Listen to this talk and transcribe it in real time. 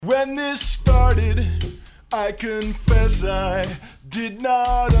When this started, I confess I did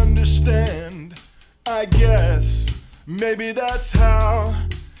not understand. I guess maybe that's how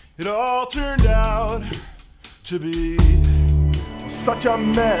it all turned out to be such a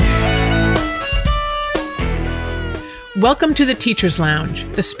mess. Welcome to the Teacher's Lounge,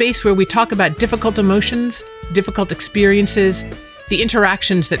 the space where we talk about difficult emotions, difficult experiences, the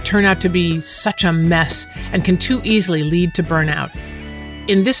interactions that turn out to be such a mess and can too easily lead to burnout.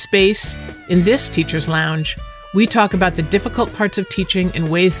 In this space, in this Teacher's Lounge, we talk about the difficult parts of teaching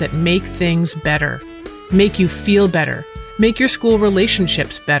in ways that make things better, make you feel better, make your school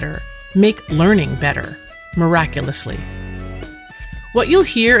relationships better, make learning better, miraculously. What you'll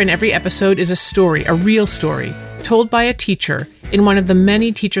hear in every episode is a story, a real story, told by a teacher in one of the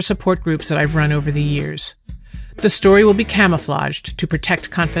many teacher support groups that I've run over the years. The story will be camouflaged to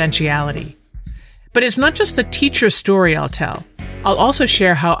protect confidentiality. But it's not just the teacher's story I'll tell. I'll also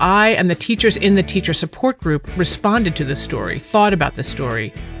share how I and the teachers in the teacher support group responded to the story, thought about the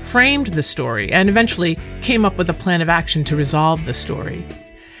story, framed the story, and eventually came up with a plan of action to resolve the story.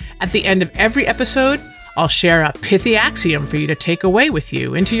 At the end of every episode, I'll share a pithy axiom for you to take away with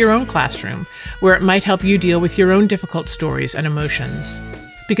you into your own classroom, where it might help you deal with your own difficult stories and emotions.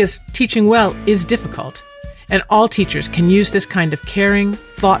 Because teaching well is difficult, and all teachers can use this kind of caring,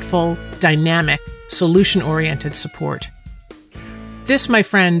 thoughtful, dynamic, solution-oriented support. This, my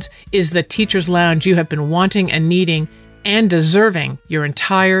friends, is the Teacher's Lounge you have been wanting and needing and deserving your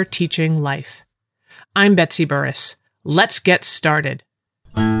entire teaching life. I'm Betsy Burris. Let's get started.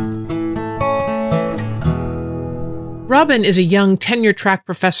 Robin is a young tenure-track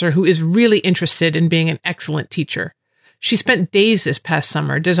professor who is really interested in being an excellent teacher. She spent days this past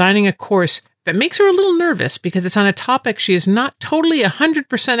summer designing a course that makes her a little nervous because it's on a topic she is not totally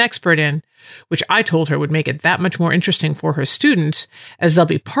 100% expert in, which I told her would make it that much more interesting for her students, as they'll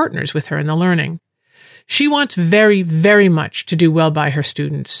be partners with her in the learning. She wants very, very much to do well by her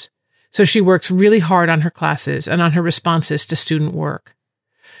students, so she works really hard on her classes and on her responses to student work.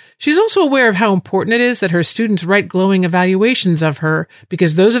 She's also aware of how important it is that her students write glowing evaluations of her,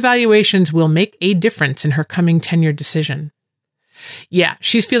 because those evaluations will make a difference in her coming tenure decision. Yeah,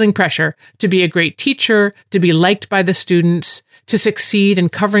 she's feeling pressure to be a great teacher, to be liked by the students, to succeed in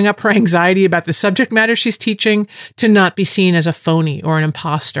covering up her anxiety about the subject matter she's teaching, to not be seen as a phony or an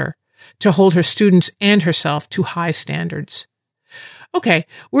imposter, to hold her students and herself to high standards. Okay,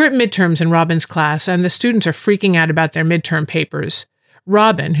 we're at midterms in Robin's class, and the students are freaking out about their midterm papers.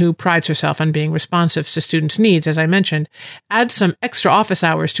 Robin, who prides herself on being responsive to students' needs, as I mentioned, adds some extra office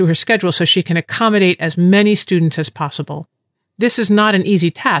hours to her schedule so she can accommodate as many students as possible. This is not an easy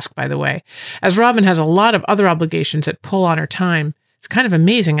task, by the way, as Robin has a lot of other obligations that pull on her time. It's kind of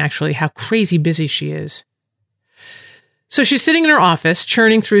amazing, actually, how crazy busy she is. So she's sitting in her office,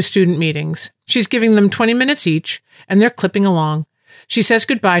 churning through student meetings. She's giving them 20 minutes each, and they're clipping along. She says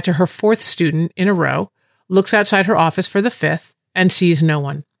goodbye to her fourth student in a row, looks outside her office for the fifth, and sees no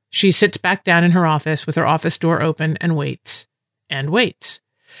one. She sits back down in her office with her office door open and waits. And waits.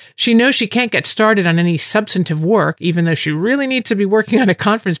 She knows she can't get started on any substantive work, even though she really needs to be working on a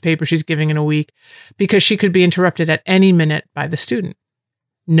conference paper she's giving in a week, because she could be interrupted at any minute by the student.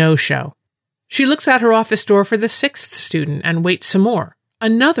 No show. She looks out her office door for the sixth student and waits some more.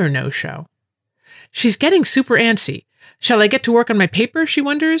 Another no-show. She's getting super antsy. Shall I get to work on my paper, she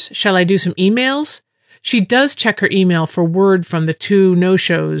wonders? Shall I do some emails? She does check her email for word from the two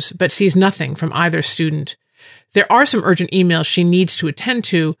no-shows, but sees nothing from either student. There are some urgent emails she needs to attend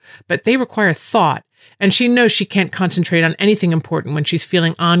to, but they require thought, and she knows she can't concentrate on anything important when she's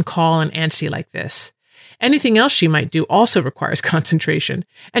feeling on call and antsy like this. Anything else she might do also requires concentration,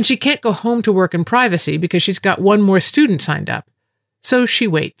 and she can't go home to work in privacy because she's got one more student signed up. So she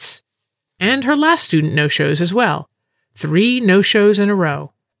waits. And her last student no-shows as well. 3 no-shows in a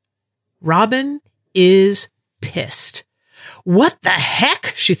row. Robin is pissed. What the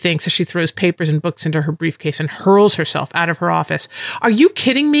heck, she thinks as she throws papers and books into her briefcase and hurls herself out of her office. Are you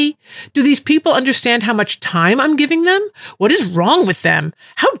kidding me? Do these people understand how much time I'm giving them? What is wrong with them?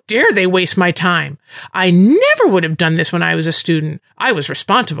 How dare they waste my time? I never would have done this when I was a student. I was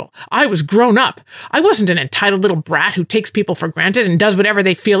responsible. I was grown up. I wasn't an entitled little brat who takes people for granted and does whatever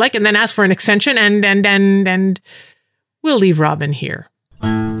they feel like and then asks for an extension and... We'll leave Robin here.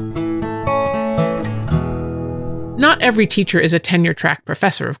 Not every teacher is a tenure-track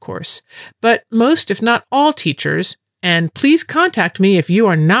professor, of course, but most, if not all teachers, and please contact me if you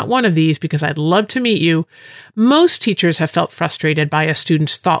are not one of these because I'd love to meet you. Most teachers have felt frustrated by a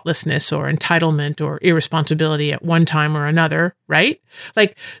student's thoughtlessness or entitlement or irresponsibility at one time or another, right?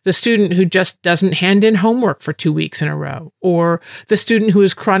 Like the student who just doesn't hand in homework for 2 weeks in a row, or the student who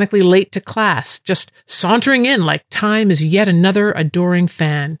is chronically late to class, just sauntering in like time is yet another adoring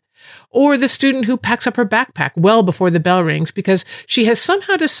fan. Or the student who packs up her backpack well before the bell rings because she has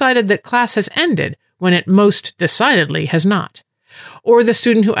somehow decided that class has ended when it most decidedly has not. Or the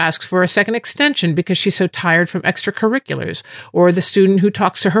student who asks for a second extension because she's so tired from extracurriculars. Or the student who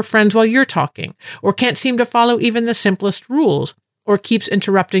talks to her friends while you're talking, or can't seem to follow even the simplest rules, or keeps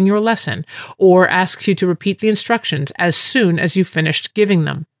interrupting your lesson, or asks you to repeat the instructions as soon as you've finished giving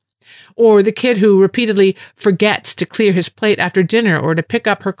them. Or the kid who repeatedly forgets to clear his plate after dinner or to pick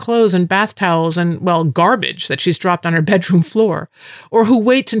up her clothes and bath towels and, well, garbage that she's dropped on her bedroom floor. Or who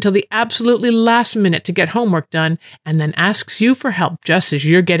waits until the absolutely last minute to get homework done and then asks you for help just as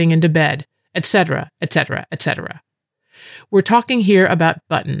you're getting into bed, etc., etc., etc. We're talking here about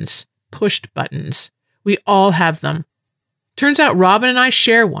buttons, pushed buttons. We all have them. Turns out Robin and I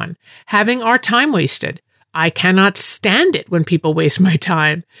share one, having our time wasted. I cannot stand it when people waste my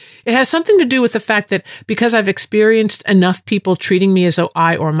time. It has something to do with the fact that because I've experienced enough people treating me as though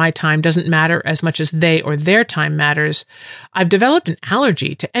I or my time doesn't matter as much as they or their time matters, I've developed an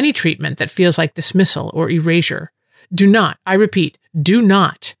allergy to any treatment that feels like dismissal or erasure. Do not, I repeat, do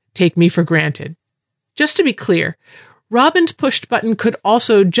not take me for granted. Just to be clear, Robin's pushed button could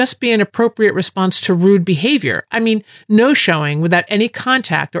also just be an appropriate response to rude behavior. I mean, no showing without any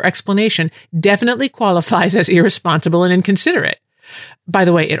contact or explanation definitely qualifies as irresponsible and inconsiderate. By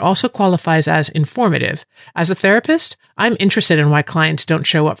the way, it also qualifies as informative. As a therapist, I'm interested in why clients don't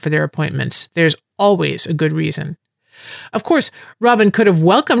show up for their appointments. There's always a good reason. Of course, Robin could have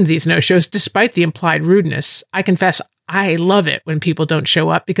welcomed these no-shows despite the implied rudeness. I confess, I love it when people don't show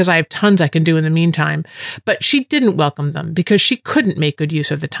up because I have tons I can do in the meantime. But she didn't welcome them because she couldn't make good use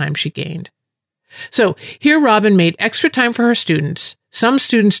of the time she gained. So here Robin made extra time for her students. Some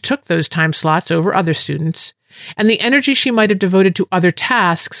students took those time slots over other students. And the energy she might have devoted to other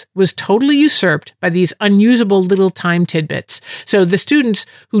tasks was totally usurped by these unusable little time tidbits. So the students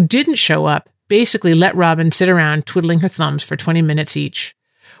who didn't show up basically let Robin sit around twiddling her thumbs for 20 minutes each,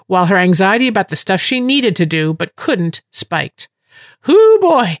 while her anxiety about the stuff she needed to do but couldn't spiked. Hoo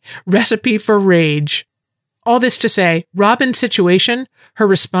boy, recipe for rage. All this to say, Robin's situation, her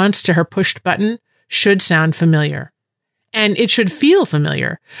response to her pushed button, should sound familiar. And it should feel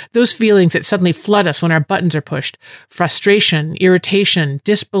familiar. Those feelings that suddenly flood us when our buttons are pushed. Frustration, irritation,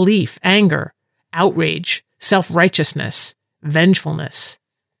 disbelief, anger, outrage, self-righteousness, vengefulness.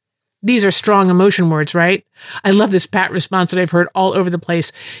 These are strong emotion words, right? I love this pat response that I've heard all over the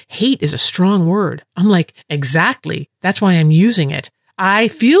place. Hate is a strong word. I'm like, exactly. That's why I'm using it. I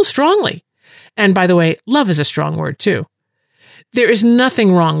feel strongly. And by the way, love is a strong word too. There is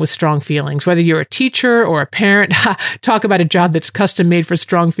nothing wrong with strong feelings, whether you're a teacher or a parent. Talk about a job that's custom made for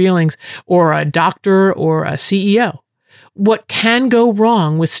strong feelings, or a doctor or a CEO. What can go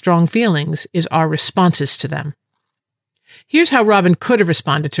wrong with strong feelings is our responses to them. Here's how Robin could have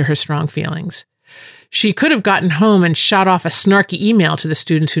responded to her strong feelings. She could have gotten home and shot off a snarky email to the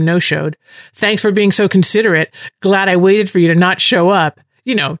students who no-showed. Thanks for being so considerate. Glad I waited for you to not show up.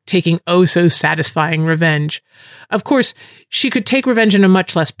 You know, taking oh-so-satisfying revenge. Of course, she could take revenge in a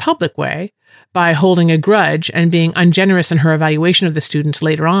much less public way, by holding a grudge and being ungenerous in her evaluation of the students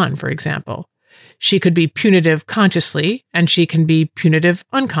later on, for example. She could be punitive consciously, and she can be punitive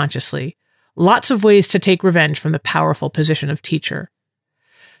unconsciously. Lots of ways to take revenge from the powerful position of teacher.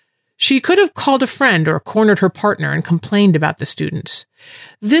 She could have called a friend or cornered her partner and complained about the students.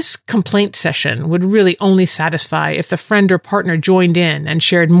 This complaint session would really only satisfy if the friend or partner joined in and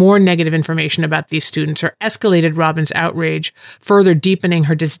shared more negative information about these students or escalated Robin's outrage, further deepening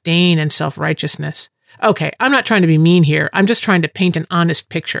her disdain and self-righteousness. Okay, I'm not trying to be mean here. I'm just trying to paint an honest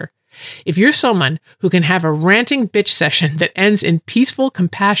picture. If you're someone who can have a ranting bitch session that ends in peaceful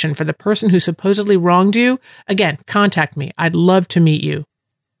compassion for the person who supposedly wronged you, again, contact me. I'd love to meet you.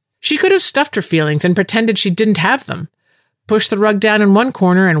 She could have stuffed her feelings and pretended she didn't have them. Push the rug down in one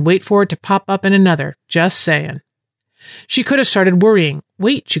corner and wait for it to pop up in another. Just saying. She could have started worrying.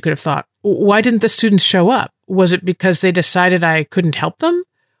 Wait, she could have thought, why didn't the students show up? Was it because they decided I couldn't help them?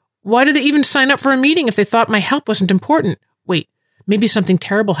 Why did they even sign up for a meeting if they thought my help wasn't important? Wait, maybe something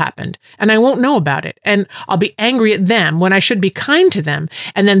terrible happened and I won't know about it. And I'll be angry at them when I should be kind to them.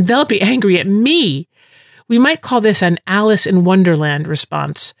 And then they'll be angry at me. We might call this an Alice in Wonderland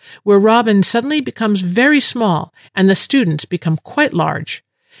response, where Robin suddenly becomes very small and the students become quite large.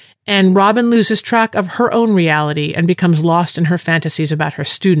 and Robin loses track of her own reality and becomes lost in her fantasies about her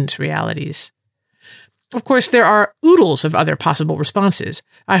students' realities. Of course, there are oodles of other possible responses.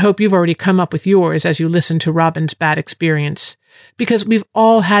 I hope you've already come up with yours as you listen to Robin's bad experience, because we've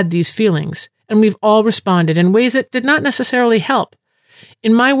all had these feelings, and we've all responded in ways that did not necessarily help.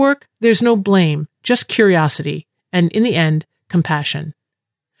 In my work, there's no blame, just curiosity, and in the end, compassion.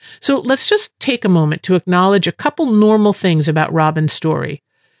 So let's just take a moment to acknowledge a couple normal things about Robin's story.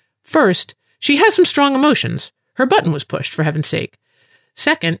 First, she has some strong emotions. Her button was pushed, for heaven's sake.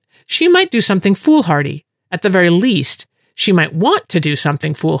 Second, she might do something foolhardy. At the very least, she might want to do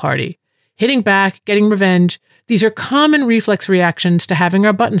something foolhardy. Hitting back, getting revenge, these are common reflex reactions to having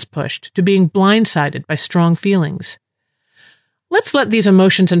our buttons pushed, to being blindsided by strong feelings. Let's let these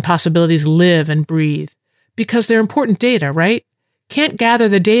emotions and possibilities live and breathe, because they're important data, right? Can't gather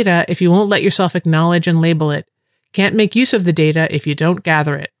the data if you won't let yourself acknowledge and label it. Can't make use of the data if you don't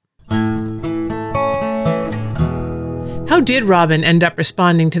gather it. How did Robin end up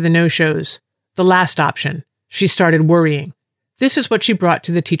responding to the no-shows? The last option. She started worrying. This is what she brought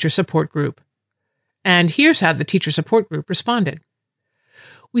to the teacher support group. And here's how the teacher support group responded.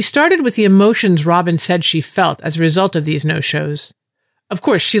 We started with the emotions Robin said she felt as a result of these no-shows. Of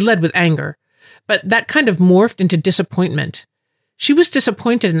course, she led with anger, but that kind of morphed into disappointment. She was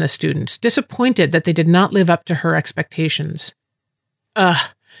disappointed in the students, disappointed that they did not live up to her expectations.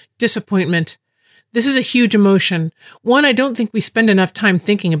 Disappointment. This is a huge emotion, one I don't think we spend enough time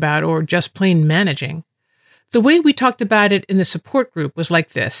thinking about or just plain managing. The way we talked about it in the support group was like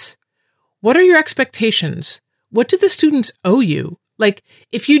this. What are your expectations? What do the students owe you? Like,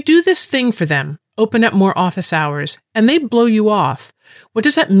 if you do this thing for them, open up more office hours, and they blow you off, what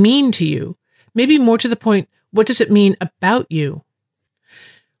does that mean to you? Maybe more to the point, what does it mean about you?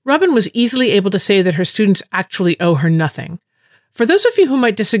 Robin was easily able to say that her students actually owe her nothing. For those of you who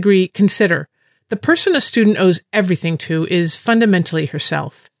might disagree, consider, the person a student owes everything to is fundamentally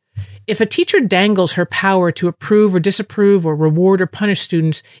herself. If a teacher dangles her power to approve or disapprove or reward or punish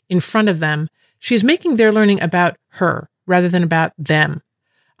students in front of them, she is making their learning about her rather than about them.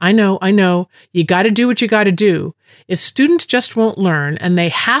 I know, you gotta do what you gotta do. If students just won't learn, and they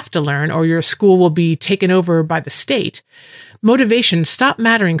have to learn, or your school will be taken over by the state, motivation stop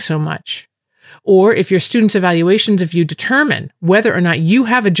mattering so much. Or if your students' evaluations of you determine whether or not you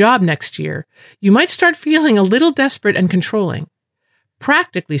have a job next year, you might start feeling a little desperate and controlling.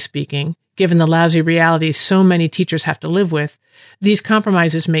 Practically speaking, given the lousy realities so many teachers have to live with, these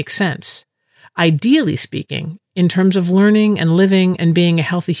compromises make sense. Ideally speaking, in terms of learning and living and being a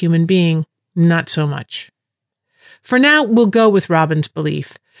healthy human being, not so much. For now, we'll go with Robin's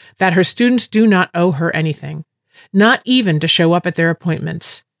belief that her students do not owe her anything, not even to show up at their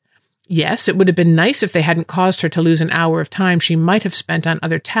appointments. Yes, it would have been nice if they hadn't caused her to lose an hour of time she might have spent on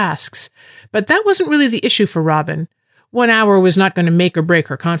other tasks, but that wasn't really the issue for Robin. 1 hour was not going to make or break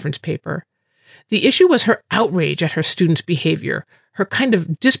her conference paper. The issue was her outrage at her students' behavior, her kind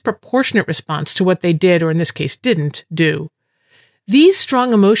of disproportionate response to what they did, or in this case didn't, do. These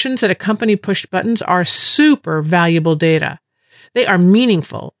strong emotions that accompany pushed buttons are super valuable data. They are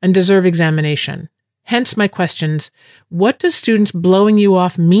meaningful and deserve examination. Hence my questions, what does students blowing you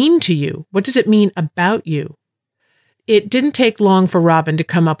off mean to you? What does it mean about you? It didn't take long for Robin to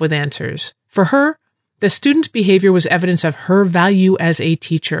come up with answers. For her, the student's behavior was evidence of her value as a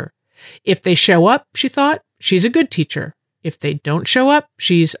teacher. If they show up, she thought, she's a good teacher. If they don't show up,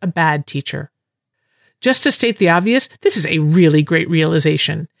 she's a bad teacher. Just to state the obvious, this is a really great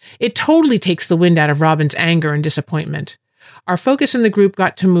realization. It totally takes the wind out of Robin's anger and disappointment. Our focus in the group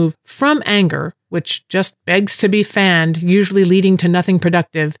got to move from anger, which just begs to be fanned, usually leading to nothing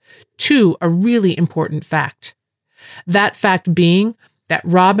productive, to a really important fact. That fact being that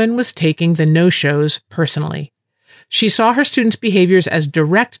Robin was taking the no-shows personally. She saw her students' behaviors as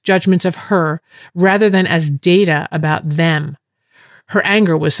direct judgments of her rather than as data about them. Her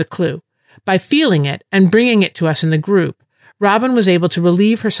anger was the clue. By feeling it and bringing it to us in the group, Robin was able to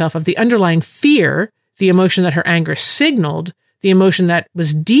relieve herself of the underlying fear, the emotion that her anger signaled, the emotion that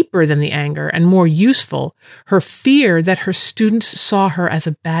was deeper than the anger and more useful, her fear that her students saw her as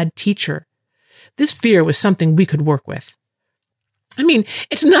a bad teacher. This fear was something we could work with. I mean,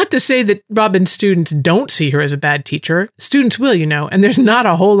 it's not to say that Robin's students don't see her as a bad teacher. Students will, and there's not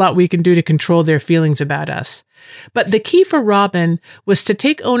a whole lot we can do to control their feelings about us. But the key for Robin was to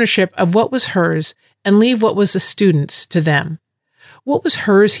take ownership of what was hers and leave what was the students' to them. What was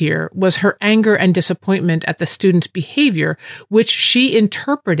hers here was her anger and disappointment at the students' behavior, which she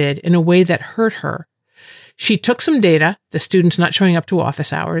interpreted in a way that hurt her. She took some data, the students not showing up to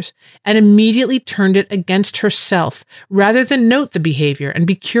office hours, and immediately turned it against herself rather than note the behavior and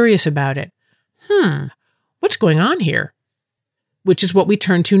be curious about it. What's going on here? Which is what we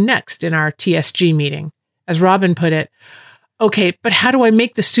turn to next in our TSG meeting. As Robin put it, okay, but how do I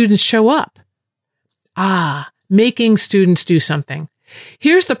make the students show up? Making students do something.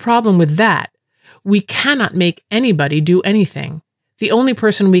 Here's the problem with that. We cannot make anybody do anything. The only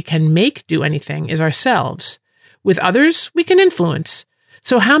person we can make do anything is ourselves. With others, we can influence.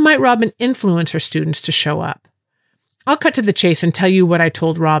 So how might Robin influence her students to show up? I'll cut to the chase and tell you what I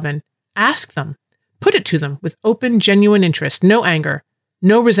told Robin. Ask them. Put it to them with open, genuine interest, no anger,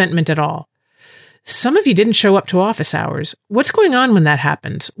 no resentment at all. Some of you didn't show up to office hours. What's going on when that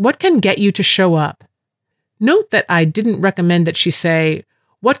happens? What can get you to show up? Note that I didn't recommend that she say,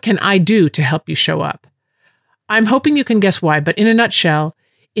 "What can I do to help you show up?" I'm hoping you can guess why, but in a nutshell,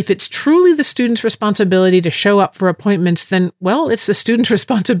 if it's truly the student's responsibility to show up for appointments, then, well, it's the student's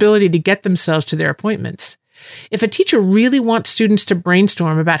responsibility to get themselves to their appointments. If a teacher really wants students to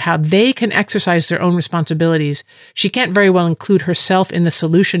brainstorm about how they can exercise their own responsibilities, she can't very well include herself in the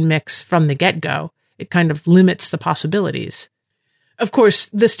solution mix from the get-go. It kind of limits the possibilities. Of course,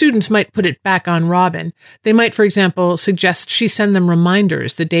 the students might put it back on Robin. They might, for example, suggest she send them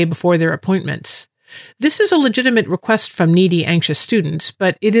reminders the day before their appointments. This is a legitimate request from needy, anxious students,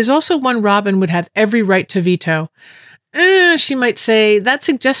 but it is also one Robin would have every right to veto. She might say, that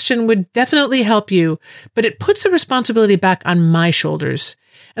suggestion would definitely help you, but it puts the responsibility back on my shoulders.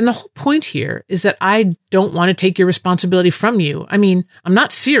 And the whole point here is that I don't want to take your responsibility from you. I mean, I'm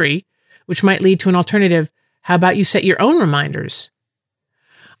not Siri, which might lead to an alternative. How about you set your own reminders?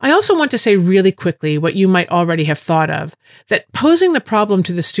 I also want to say really quickly what you might already have thought of, that posing the problem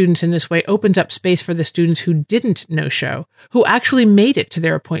to the students in this way opens up space for the students who didn't no-show, who actually made it to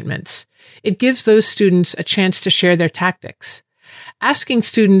their appointments. It gives those students a chance to share their tactics. Asking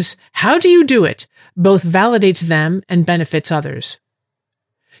students, how do you do it, both validates them and benefits others.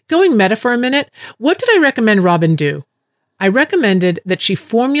 Going meta for a minute, what did I recommend Robin do? I recommended that she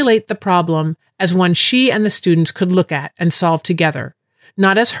formulate the problem as one she and the students could look at and solve together.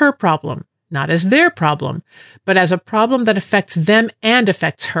 Not as her problem, not as their problem, but as a problem that affects them and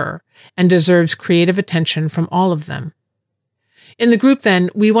affects her, and deserves creative attention from all of them. In the group then,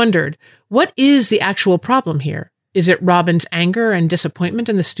 we wondered, what is the actual problem here? Is it Robin's anger and disappointment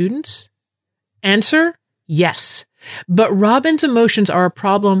in the students? Answer, yes. But Robin's emotions are a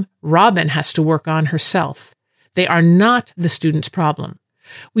problem Robin has to work on herself. They are not the student's problem.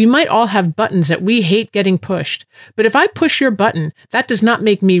 We might all have buttons that we hate getting pushed, but if I push your button, that does not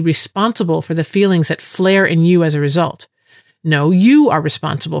make me responsible for the feelings that flare in you as a result. No, you are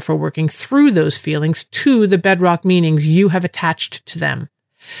responsible for working through those feelings to the bedrock meanings you have attached to them.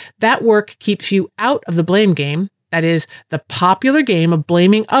 That work keeps you out of the blame game, that is, the popular game of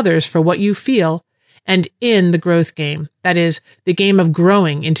blaming others for what you feel, and in the growth game, that is, the game of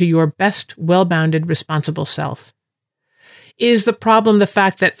growing into your best, well-bounded, responsible self. Is the problem the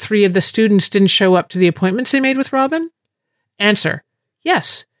fact that 3 of the students didn't show up to the appointments they made with Robin? Answer,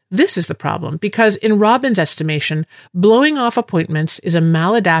 yes, this is the problem, because in Robin's estimation, blowing off appointments is a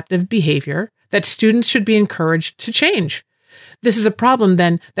maladaptive behavior that students should be encouraged to change. This is a problem,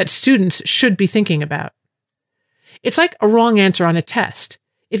 then, that students should be thinking about. It's like a wrong answer on a test.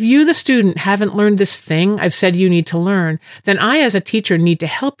 If you, the student, haven't learned this thing I've said you need to learn, then I, as a teacher, need to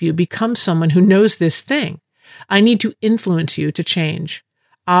help you become someone who knows this thing. I need to influence you to change.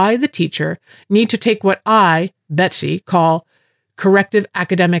 I, the teacher, need to take what I, Betsy, call corrective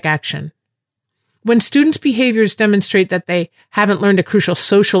academic action. When students' behaviors demonstrate that they haven't learned a crucial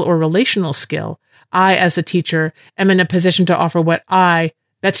social or relational skill, I, as the teacher, am in a position to offer what I,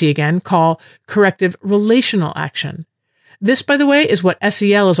 Betsy again, call corrective relational action. This, by the way, is what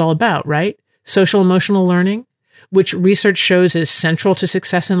SEL is all about, right? Social emotional learning, which research shows is central to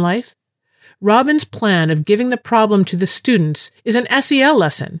success in life. Robin's plan of giving the problem to the students is an SEL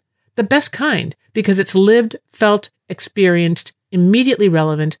lesson, the best kind, because it's lived, felt, experienced, immediately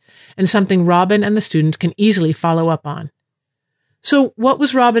relevant, and something Robin and the students can easily follow up on. So what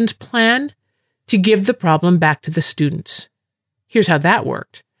was Robin's plan? To give the problem back to the students. Here's how that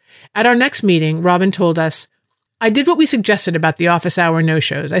worked. At our next meeting, Robin told us, I did what we suggested about the office hour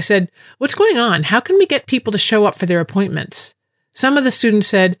no-shows. I said, what's going on? How can we get people to show up for their appointments? Some of the students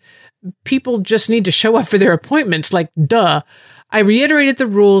said, people just need to show up for their appointments, like, duh. I reiterated the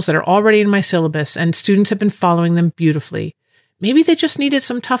rules that are already in my syllabus, and students have been following them beautifully. Maybe they just needed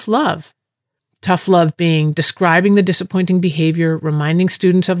some tough love. Tough love being describing the disappointing behavior, reminding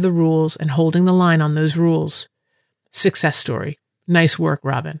students of the rules, and holding the line on those rules. Success story. Nice work,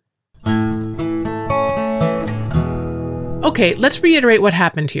 Robin. Okay, let's reiterate what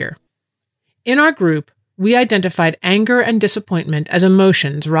happened here. In our group, we identified anger and disappointment as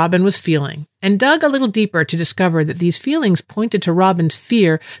emotions Robin was feeling and dug a little deeper to discover that these feelings pointed to Robin's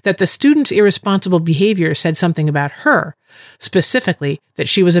fear that the student's irresponsible behavior said something about her, specifically that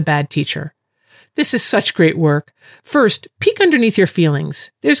she was a bad teacher. This is such great work. First, peek underneath your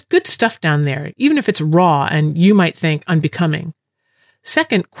feelings. There's good stuff down there, even if it's raw and you might think unbecoming.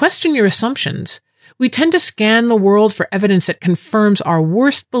 Second, question your assumptions. We tend to scan the world for evidence that confirms our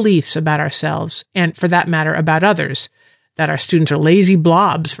worst beliefs about ourselves, and for that matter, about others, that our students are lazy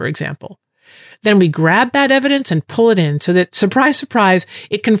blobs, for example. Then we grab that evidence and pull it in so that, surprise, surprise,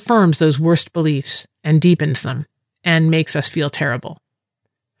 it confirms those worst beliefs and deepens them and makes us feel terrible.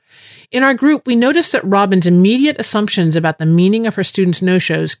 In our group, we noticed that Robin's immediate assumptions about the meaning of her students'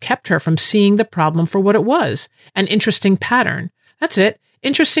 no-shows kept her from seeing the problem for what it was, an interesting pattern. That's it,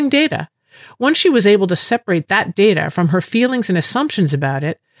 interesting data. Once she was able to separate that data from her feelings and assumptions about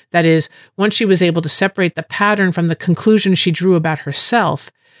it, that is, once she was able to separate the pattern from the conclusions she drew about herself,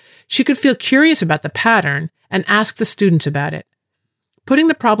 she could feel curious about the pattern and ask the students about it. Putting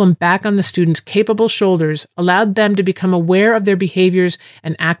the problem back on the students' capable shoulders allowed them to become aware of their behaviors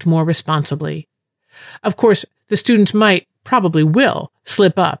and act more responsibly. Of course, the students might, probably will,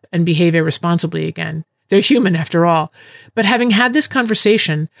 slip up and behave irresponsibly again. They're human after all. But having had this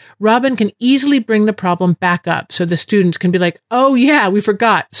conversation, Robin can easily bring the problem back up so the students can be like, oh yeah, we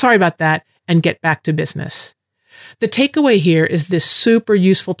forgot, sorry about that, and get back to business. The takeaway here is this super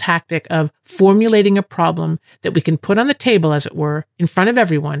useful tactic of formulating a problem that we can put on the table, as it were, in front of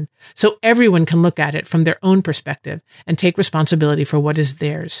everyone, so everyone can look at it from their own perspective and take responsibility for what is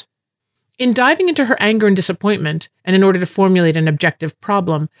theirs. In diving into her anger and disappointment, and in order to formulate an objective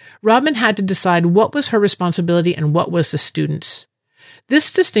problem, Robin had to decide what was her responsibility and what was the student's.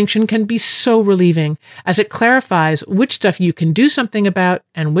 This distinction can be so relieving, as it clarifies which stuff you can do something about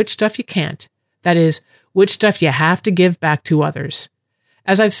and which stuff you can't. That is, which stuff you have to give back to others.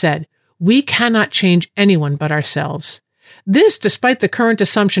 As I've said, we cannot change anyone but ourselves. This despite the current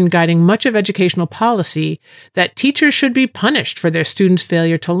assumption guiding much of educational policy that teachers should be punished for their students'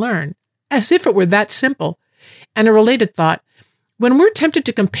 failure to learn. As if it were that simple. And a related thought, when we're tempted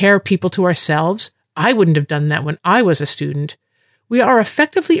to compare people to ourselves, I wouldn't have done that when I was a student, we are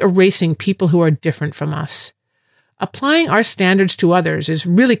effectively erasing people who are different from us. Applying our standards to others is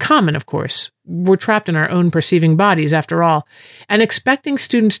really common, of course. We're trapped in our own perceiving bodies, after all, and expecting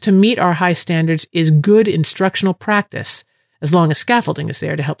students to meet our high standards is good instructional practice, as long as scaffolding is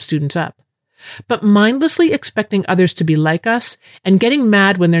there to help students up. But mindlessly expecting others to be like us and getting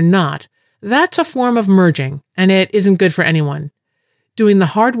mad when they're not, that's a form of merging, and it isn't good for anyone. Doing the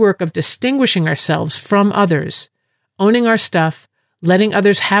hard work of distinguishing ourselves from others, owning our stuff, letting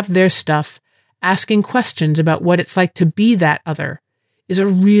others have their stuff, asking questions about what it's like to be that other, is a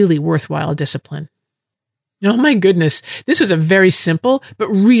really worthwhile discipline. Oh my goodness, this was a very simple but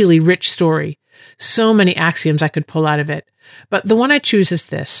really rich story. So many axioms I could pull out of it, but the one I choose is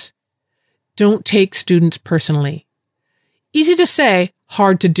this. Don't take students personally. Easy to say,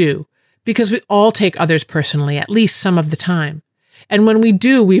 hard to do, because we all take others personally, at least some of the time. And when we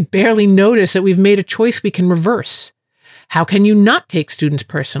do, we barely notice that we've made a choice we can reverse. How can you not take students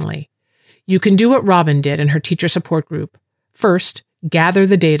personally? You can do what Robin did in her teacher support group. First, gather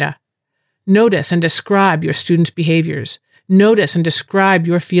the data. Notice and describe your students' behaviors. Notice and describe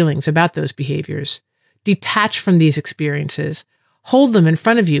your feelings about those behaviors. Detach from these experiences. Hold them in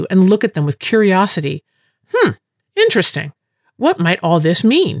front of you and look at them with curiosity. Interesting. What might all this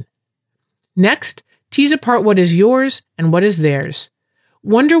mean? Next, tease apart what is yours and what is theirs.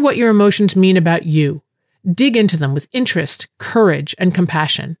 Wonder what your emotions mean about you. Dig into them with interest, courage, and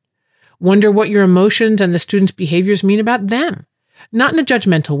compassion. Wonder what your emotions and the students' behaviors mean about them. Not in a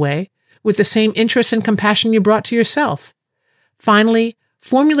judgmental way, with the same interest and compassion you brought to yourself. Finally,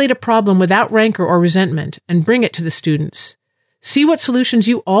 formulate a problem without rancor or resentment and bring it to the students. See what solutions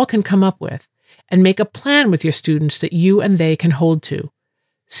you all can come up with, and make a plan with your students that you and they can hold to.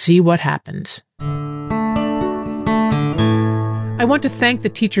 See what happens. I want to thank the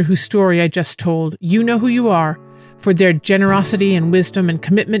teacher whose story I just told, You Know Who You Are, for their generosity and wisdom and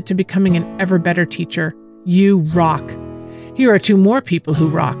commitment to becoming an ever better teacher. You rock. Here are two more people who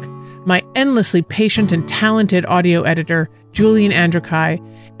rock. My endlessly patient and talented audio editor, Julian Andrekai,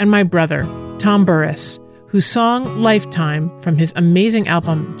 and my brother, Tom Burris, whose song Lifetime from his amazing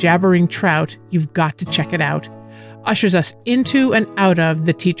album Jabbering Trout, you've got to check it out, ushers us into and out of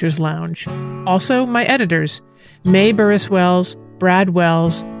the Teacher's Lounge. Also, my editors, May Burris-Wells, Brad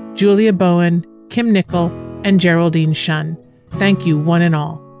Wells, Julia Bowen, Kim Nickel, and Geraldine Shun. Thank you, one and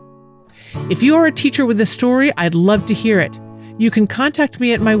all. If you are a teacher with a story, I'd love to hear it. You can contact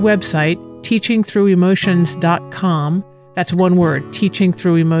me at my website, teachingthroughemotions.com. That's one word, Teaching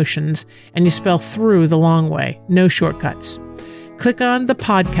Through Emotions, and you spell through the long way, no shortcuts. Click on the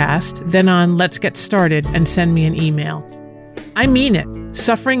podcast, then on Let's Get Started, and send me an email. I mean it.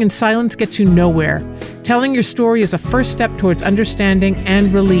 Suffering in silence gets you nowhere. Telling your story is a first step towards understanding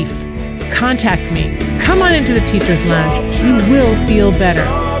and relief. Contact me. Come on into the Teacher's Lounge. You will feel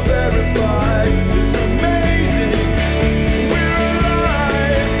better.